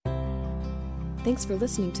Thanks for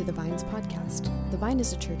listening to the Vines podcast. The Vine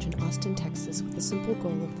is a church in Austin, Texas, with the simple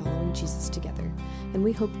goal of following Jesus together, and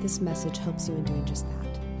we hope this message helps you in doing just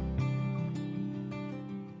that.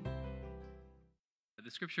 The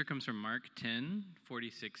scripture comes from Mark 10,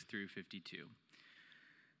 46 through 52.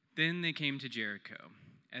 Then they came to Jericho.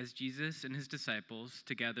 As Jesus and his disciples,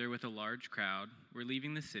 together with a large crowd, were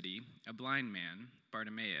leaving the city, a blind man,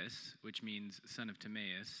 Bartimeus, which means son of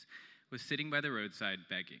Timaeus, was sitting by the roadside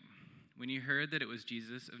begging. When he heard that it was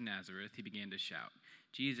Jesus of Nazareth, he began to shout,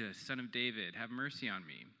 "Jesus, Son of David, have mercy on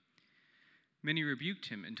me." Many rebuked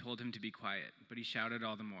him and told him to be quiet, but he shouted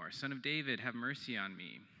all the more, "Son of David, have mercy on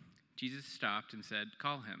me." Jesus stopped and said,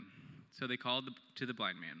 "Call him." So they called to the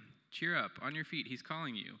blind man, "Cheer up, on your feet, he's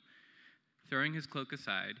calling you." Throwing his cloak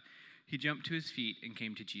aside, he jumped to his feet and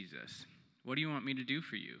came to Jesus. "What do you want me to do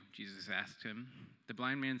for you?" Jesus asked him. The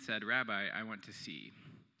blind man said, "Rabbi, I want to see."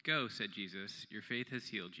 "Go," said Jesus, "your faith has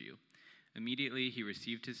healed you." Immediately he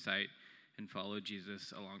received his sight and followed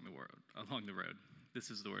Jesus along the road. This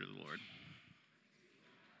is the word of the Lord.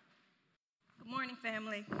 Good morning,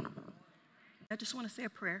 family. I just want to say a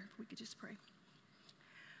prayer, if we could just pray.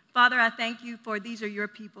 Father, I thank you for these are your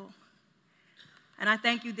people. And I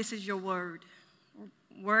thank you this is your word.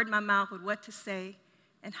 Word my mouth with what to say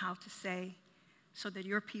and how to say so that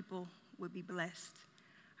your people would be blessed.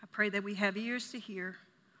 I pray that we have ears to hear,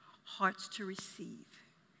 hearts to receive.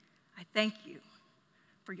 I thank you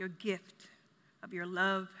for your gift of your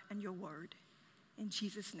love and your word. In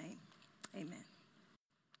Jesus' name, amen.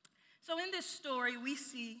 So in this story, we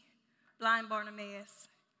see blind Bartimeus,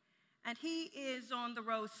 and he is on the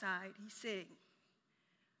roadside. He's sitting.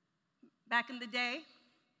 Back in the day,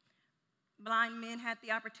 blind men had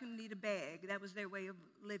the opportunity to beg. That was their way of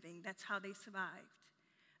living. That's how they survived.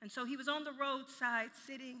 And so he was on the roadside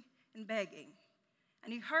sitting and begging.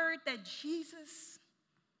 And he heard that Jesus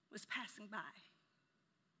was passing by.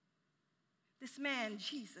 This man,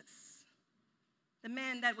 Jesus, the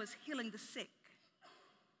man that was healing the sick.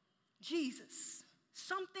 Jesus,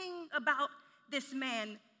 something about this man,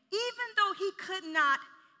 even though he could not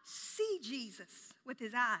see Jesus with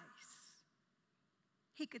his eyes,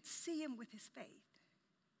 he could see him with his faith.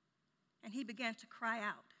 And he began to cry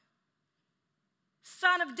out,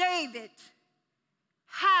 "Son of David,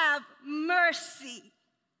 have mercy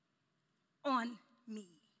on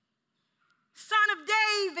me. Son of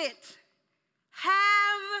David,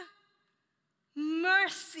 have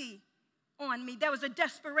mercy on me." There was a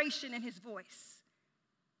desperation in his voice.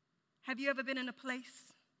 Have you ever been in a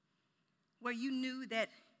place where you knew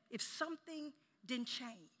that if something didn't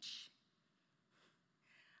change,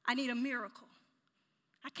 I need a miracle.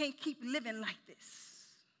 I can't keep living like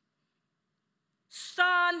this.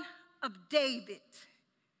 Son of David,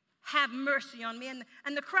 have mercy on me.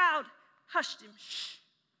 And the crowd hushed him. Shh.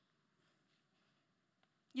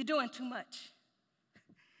 You're doing too much.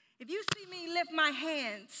 If you see me lift my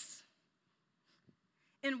hands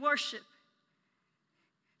in worship,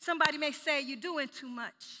 somebody may say, "You're doing too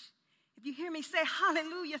much." If you hear me say,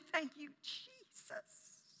 "Hallelujah, thank you,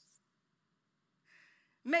 Jesus,"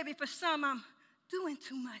 maybe for some, I'm doing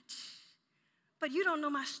too much. But you don't know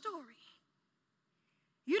my story.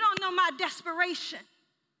 You don't know my desperation.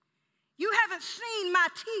 You haven't seen my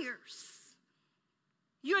tears.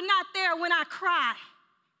 You're not there when I cry.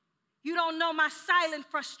 You don't know my silent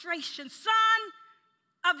frustration. Son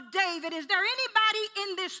of David, is there anybody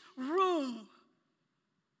in this room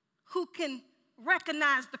who can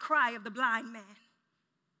recognize the cry of the blind man?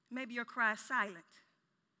 Maybe your cry is silent.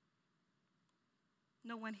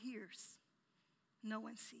 No one hears. No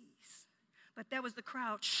one sees. But there was the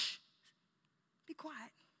crowd. Shh, be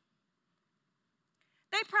quiet.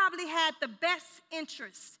 They probably had the best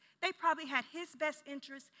interest. They probably had his best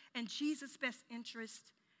interest and Jesus' best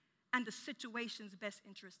interest and the situation's best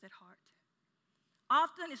interest at heart.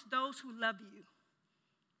 Often it's those who love you,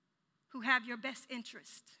 who have your best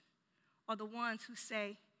interest, are the ones who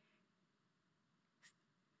say,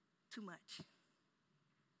 "Too much.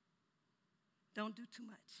 Don't do too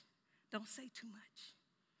much. Don't say too much.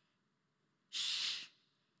 Shh.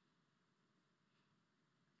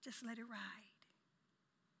 Just let it ride."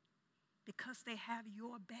 Because they have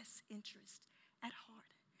your best interest at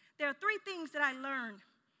heart. There are three things that I learned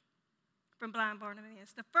from blind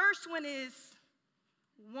Bartimeus. The first one is,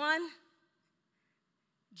 one,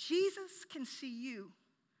 Jesus can see you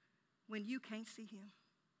when you can't see him.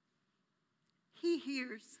 He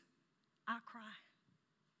hears our cry.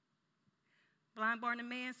 Blind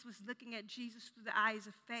Bartimeus was looking at Jesus through the eyes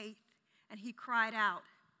of faith, and he cried out.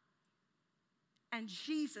 And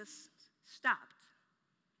Jesus stopped.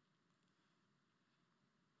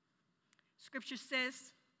 Scripture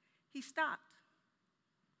says he stopped.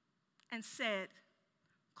 and said,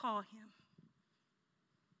 call him.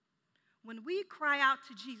 When we cry out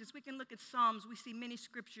to Jesus, we can look at Psalms. We see many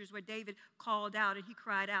scriptures where David called out and he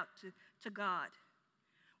cried out to God.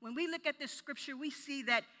 When we look at this scripture, we see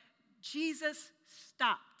that Jesus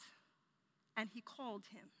stopped and he called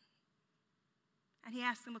him. And he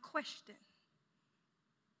asked him a question.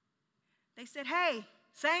 They said, hey,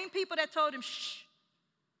 same people that told him, shh.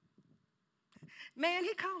 Man,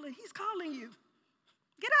 he's calling you.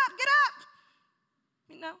 Get up, get up.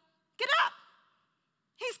 Get up.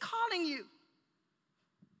 He's calling you.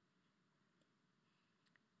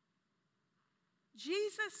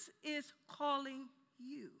 Jesus is calling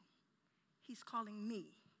you. He's calling me.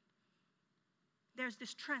 There's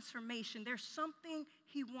this transformation. There's something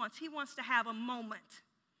he wants. He wants to have a moment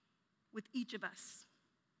with each of us.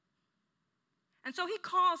 And so he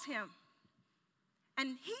calls him.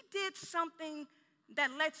 And he did something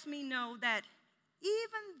that lets me know that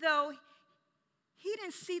even though he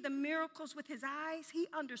didn't see the miracles with his eyes, he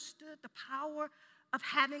understood the power of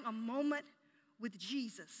having a moment with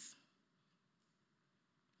Jesus.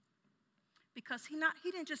 Because he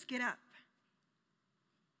didn't just get up.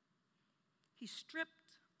 He stripped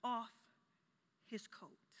off his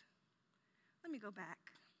coat. Let me go back,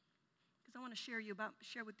 because I want to share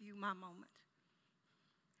with you my moment.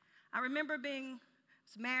 I remember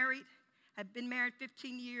was married, had been married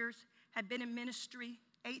 15 years, had been in ministry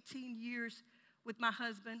 18 years with my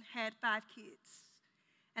husband, had 5 kids.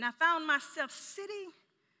 And I found myself sitting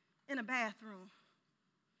in a bathroom,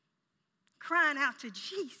 crying out to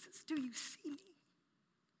Jesus, do you see me?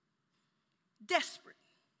 Desperate,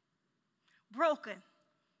 broken,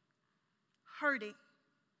 hurting.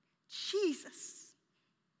 Jesus,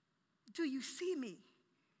 do you see me?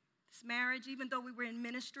 This marriage, even though we were in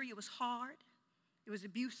ministry, it was hard. It was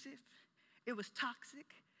abusive. It was toxic.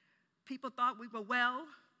 People thought we were well.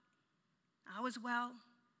 I was well,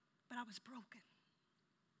 but I was broken.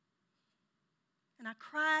 And I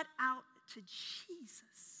cried out to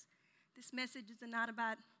Jesus. This message is not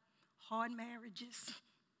about hard marriages,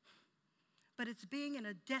 but it's being in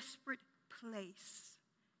a desperate place.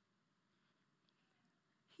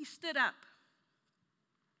 He stood up,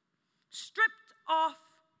 stripped off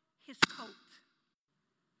his coat.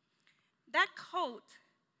 That coat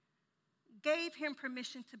gave him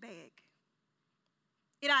permission to beg.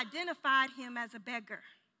 It identified him as a beggar.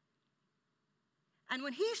 And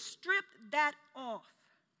when he stripped that off,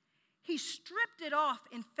 he stripped it off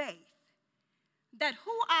in faith that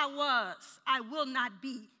who I was, I will not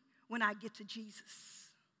be when I get to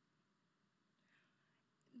Jesus.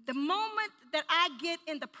 The moment that I get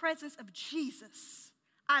in the presence of Jesus,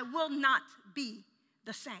 I will not be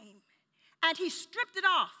the same. And he stripped it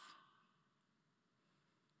off.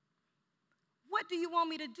 What do you want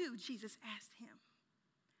me to do? Jesus asked him.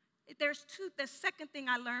 The second thing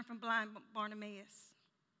I learned from blind Bartimeus.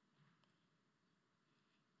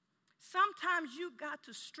 Sometimes you got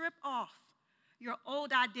to strip off your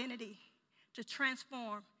old identity to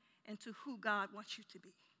transform into who God wants you to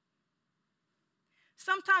be.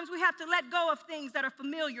 Sometimes we have to let go of things that are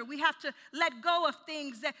familiar. We have to let go of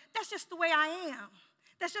things that's just the way I am.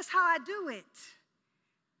 That's just how I do it.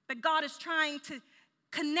 But God is trying to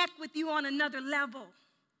connect with you on another level.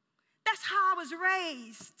 That's how I was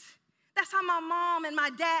raised. That's how my mom and my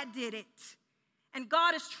dad did it. And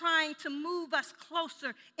God is trying to move us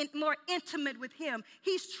closer and more intimate with him.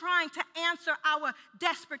 He's trying to answer our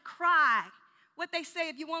desperate cry. What they say,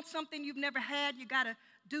 if you want something you've never had, you got to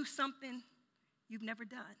do something you've never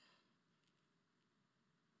done.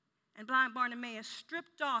 And blind Bartimeus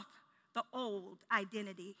stripped off the old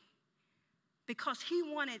identity because he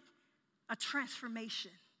wanted a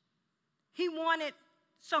transformation. He wanted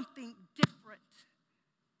something different.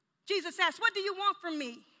 Jesus asked, what do you want from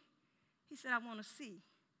me? He said, I want to see.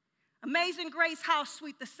 Amazing grace, how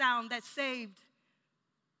sweet the sound that saved.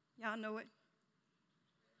 Y'all know it.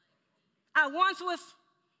 I once was,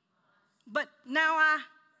 but now I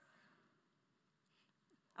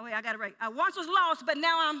got it right. I once was lost, but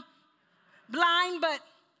now I'm blind, but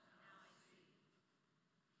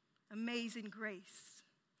amazing grace.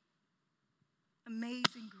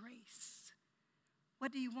 Amazing grace.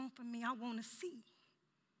 What do you want from me? I want to see.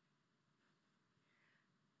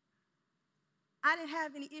 I didn't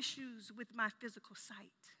have any issues with my physical sight.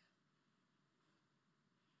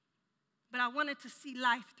 But I wanted to see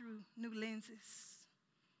life through new lenses.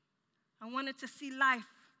 I wanted to see life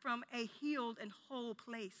from a healed and whole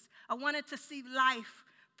place. I wanted to see life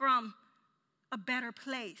from a better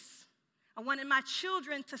place. I wanted my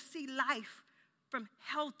children to see life from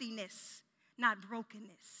healthiness, not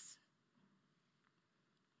brokenness.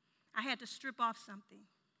 I had to strip off something.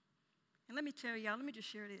 And let me tell y'all, let me just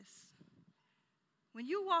share this. When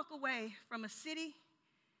you walk away from a city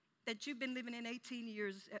that you've been living in 18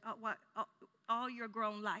 years, all your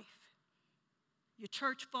grown life, your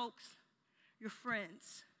church folks, your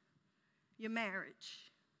friends, your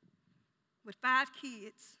marriage, with 5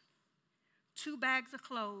 kids, 2 bags of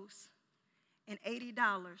clothes, and $80,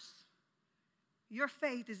 your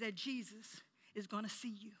faith is that Jesus is going to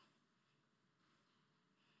see you.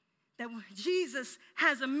 That Jesus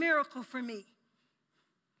has a miracle for me.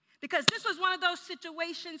 Because this was one of those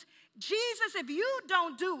situations, Jesus, if you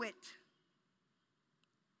don't do it,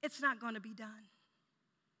 it's not going to be done.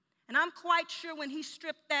 And I'm quite sure when he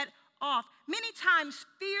stripped that off, many times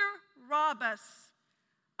fear robs us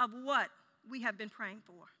of what we have been praying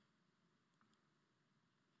for.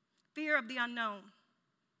 Fear of the unknown.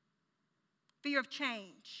 Fear of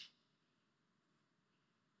change.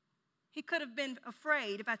 He could have been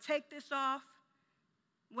afraid, if I take this off,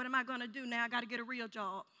 what am I going to do now? I got to get a real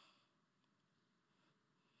job.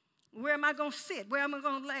 Where am I going to sit? Where am I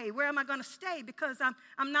going to lay? Where am I going to stay? Because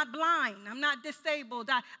I'm not blind. I'm not disabled.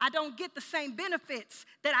 I don't get the same benefits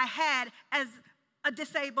that I had as a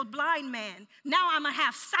disabled blind man. Now I'm going to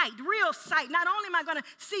have sight, real sight. Not only am I going to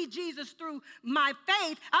see Jesus through my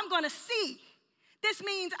faith, I'm going to see. This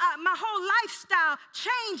means my whole lifestyle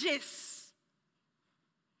changes.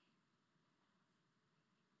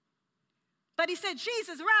 But he said,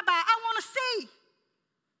 Jesus, Rabbi, I want to see.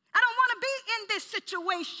 I don't want to be in this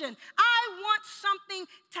situation. I want something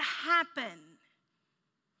to happen.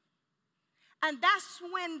 And that's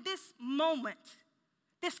when this moment,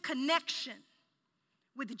 this connection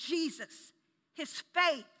with Jesus, his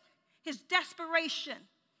faith, his desperation,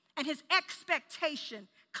 and his expectation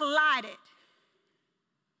collided.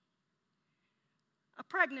 A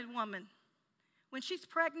pregnant woman, when she's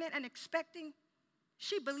pregnant and expecting,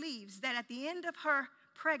 she believes that at the end of her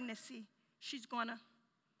pregnancy,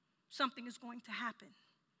 something is going to happen.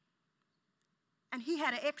 And he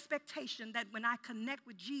had an expectation that when I connect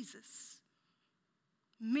with Jesus,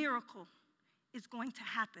 miracle is going to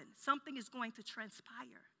happen. Something is going to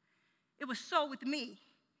transpire. It was so with me.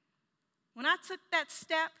 When I took that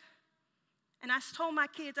step and I told my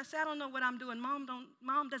kids, I said, I don't know what I'm doing.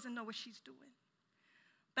 Mom doesn't know what she's doing.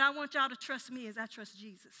 But I want y'all to trust me as I trust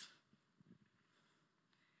Jesus.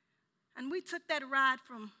 And we took that ride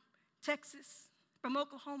from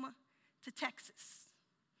Oklahoma to Texas.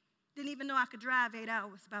 Didn't even know I could drive 8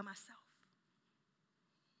 hours by myself.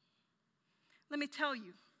 Let me tell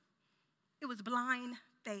you, it was blind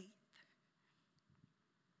faith.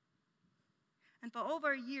 And for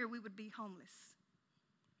over a year, we would be homeless.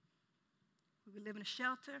 We would live in a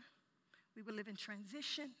shelter. We would live in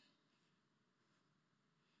transition.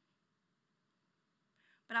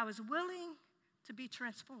 But I was willing to be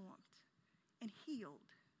transformed and healed.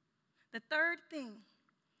 The third thing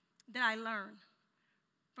that I learned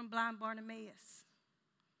from blind Bartimeus,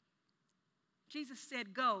 Jesus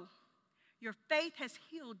said, go, your faith has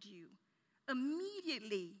healed you.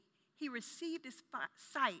 Immediately, he received his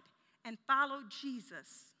sight and followed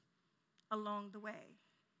Jesus along the way.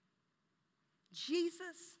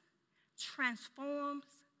 Jesus transforms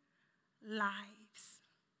lives.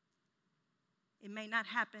 It may not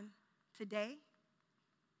happen today.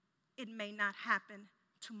 It may not happen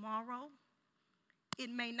tomorrow. It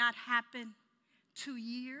may not happen 2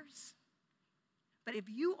 years. But if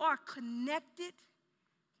you are connected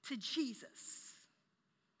to Jesus,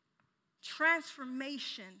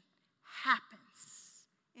 transformation happens.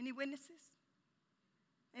 Any witnesses?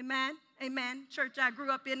 Amen? Amen. Church I grew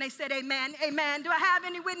up in, they said amen. Amen. Do I have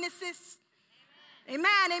any witnesses?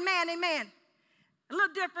 Amen. Amen. Amen. A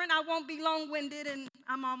little different. I won't be long-winded, and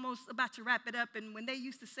I'm almost about to wrap it up. And when they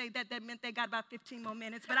used to say that, that meant they got about 15 more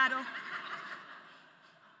minutes. But I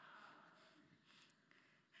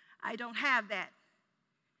don't have that.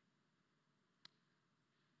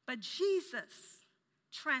 But Jesus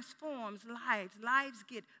transforms lives. Lives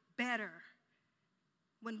get better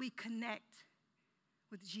when we connect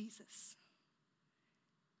with Jesus.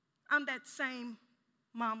 I'm that same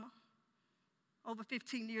mama over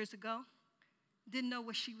 15 years ago. Didn't know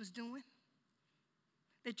what she was doing.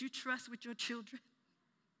 That you trust with your children.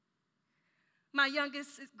 My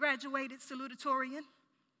youngest graduated salutatorian.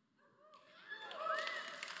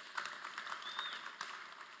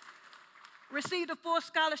 Received a full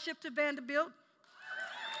scholarship to Vanderbilt.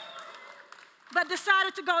 But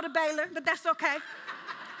decided to go to Baylor, but that's okay.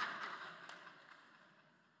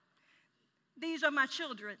 These are my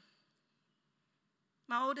children.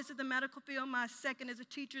 My oldest is in the medical field. My second is a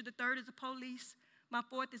teacher. The third is a police. My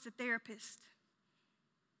fourth is a therapist.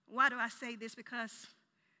 Why do I say this? Because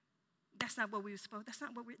that's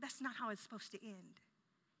not how it's supposed to end.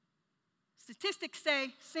 Statistics say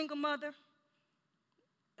single mother,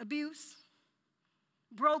 abuse,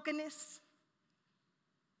 brokenness.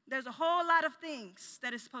 There's a whole lot of things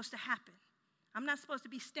that is supposed to happen. I'm not supposed to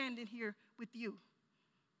be standing here with you.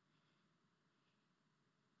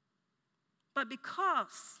 But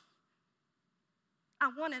because I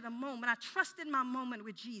wanted a moment, I trusted my moment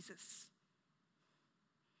with Jesus.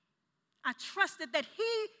 I trusted that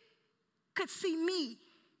he could see me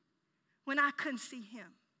when I couldn't see him.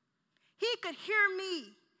 He could hear me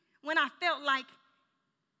when I felt like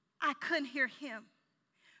I couldn't hear him.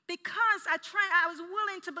 Because I was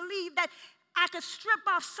willing to believe that I could strip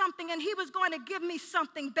off something and he was going to give me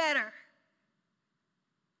something better.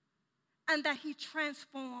 And that he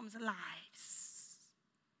transforms lives.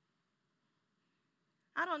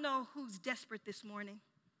 I don't know who's desperate this morning.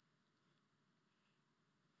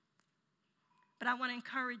 But I want to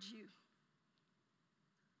encourage you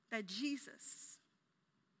that Jesus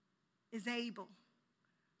is able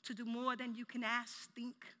to do more than you can ask,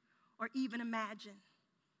 think, or even imagine.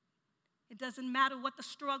 It doesn't matter what the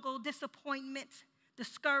struggle, disappointment,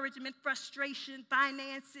 discouragement, frustration,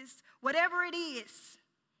 finances, whatever it is.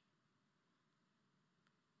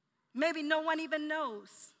 Maybe no one even knows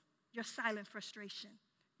your silent frustration,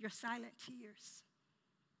 your silent tears.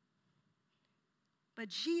 But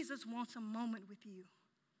Jesus wants a moment with you.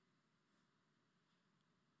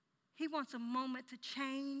 He wants a moment to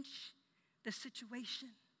change the situation,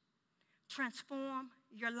 transform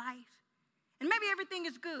your life. And maybe everything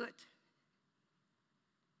is good.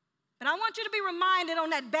 But I want you to be reminded on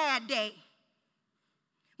that bad day,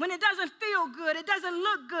 when it doesn't feel good, it doesn't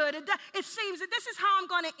look good, it seems that this is how I'm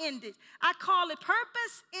going to end it. I call it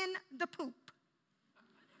purpose in the poop.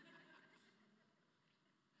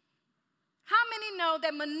 How many know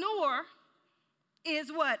that manure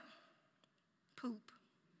is what? Poop.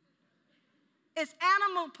 It's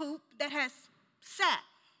animal poop that has sat.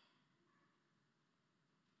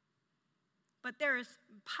 But there is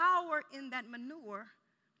power in that manure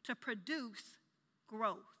to produce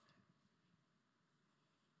growth.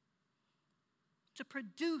 To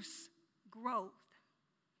produce growth.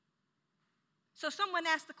 So someone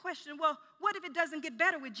asked the question, well, what if it doesn't get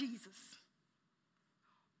better with Jesus?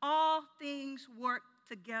 All things work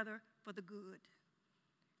together for the good.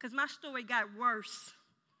 Because my story got worse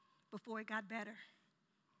before it got better.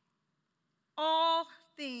 All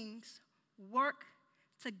things work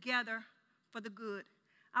together for the good.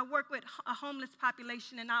 I work with a homeless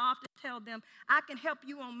population, and I often tell them, I can help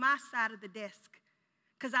you on my side of the desk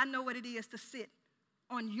because I know what it is to sit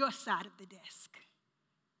on your side of the desk.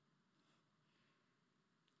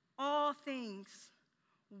 All things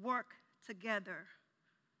work together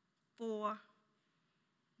for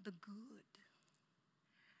the good.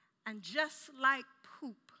 And just like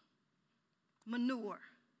poop, manure,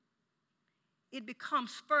 it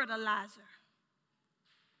becomes fertilizer.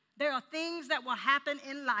 There are things that will happen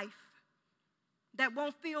in life that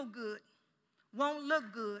won't feel good, won't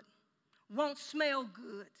look good, won't smell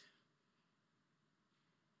good,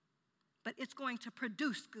 but it's going to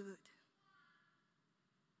produce good.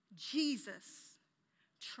 Jesus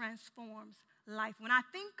transforms life. When I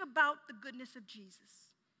think about the goodness of Jesus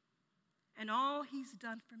and all he's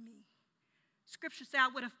done for me, Scripture says I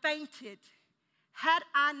would have fainted had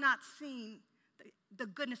I not seen the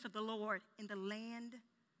goodness of the Lord in the land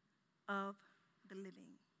of the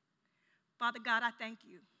living. Father God, I thank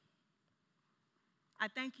you. I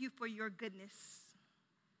thank you for your goodness.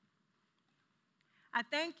 I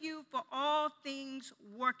thank you for all things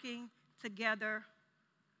working together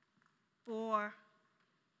for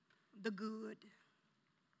the good.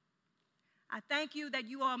 I thank you that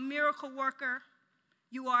you are a miracle worker.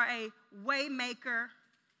 You are a way maker.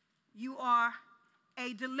 You are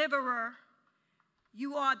a deliverer.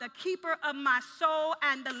 You are the keeper of my soul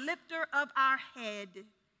and the lifter of our head.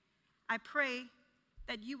 I pray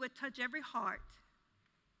that you would touch every heart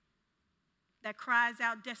that cries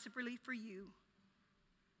out desperately for you,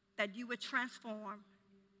 that you would transform,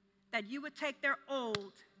 that you would take their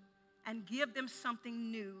old and give them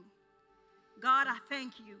something new. God, I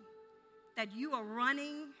thank you that you are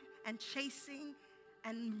running and chasing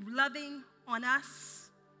and loving on us.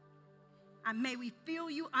 And may we feel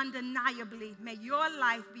you undeniably. May your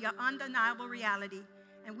life be an undeniable reality.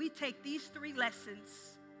 And we take these 3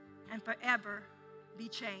 lessons and forever be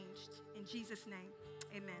changed. In Jesus' name,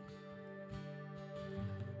 amen.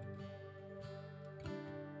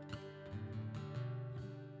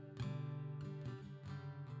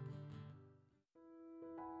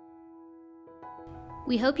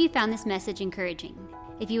 We hope you found this message encouraging.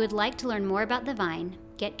 If you would like to learn more about the Vine,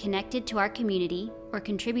 get connected to our community, or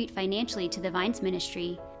contribute financially to the Vines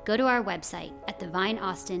ministry, go to our website at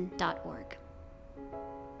thevineaustin.org.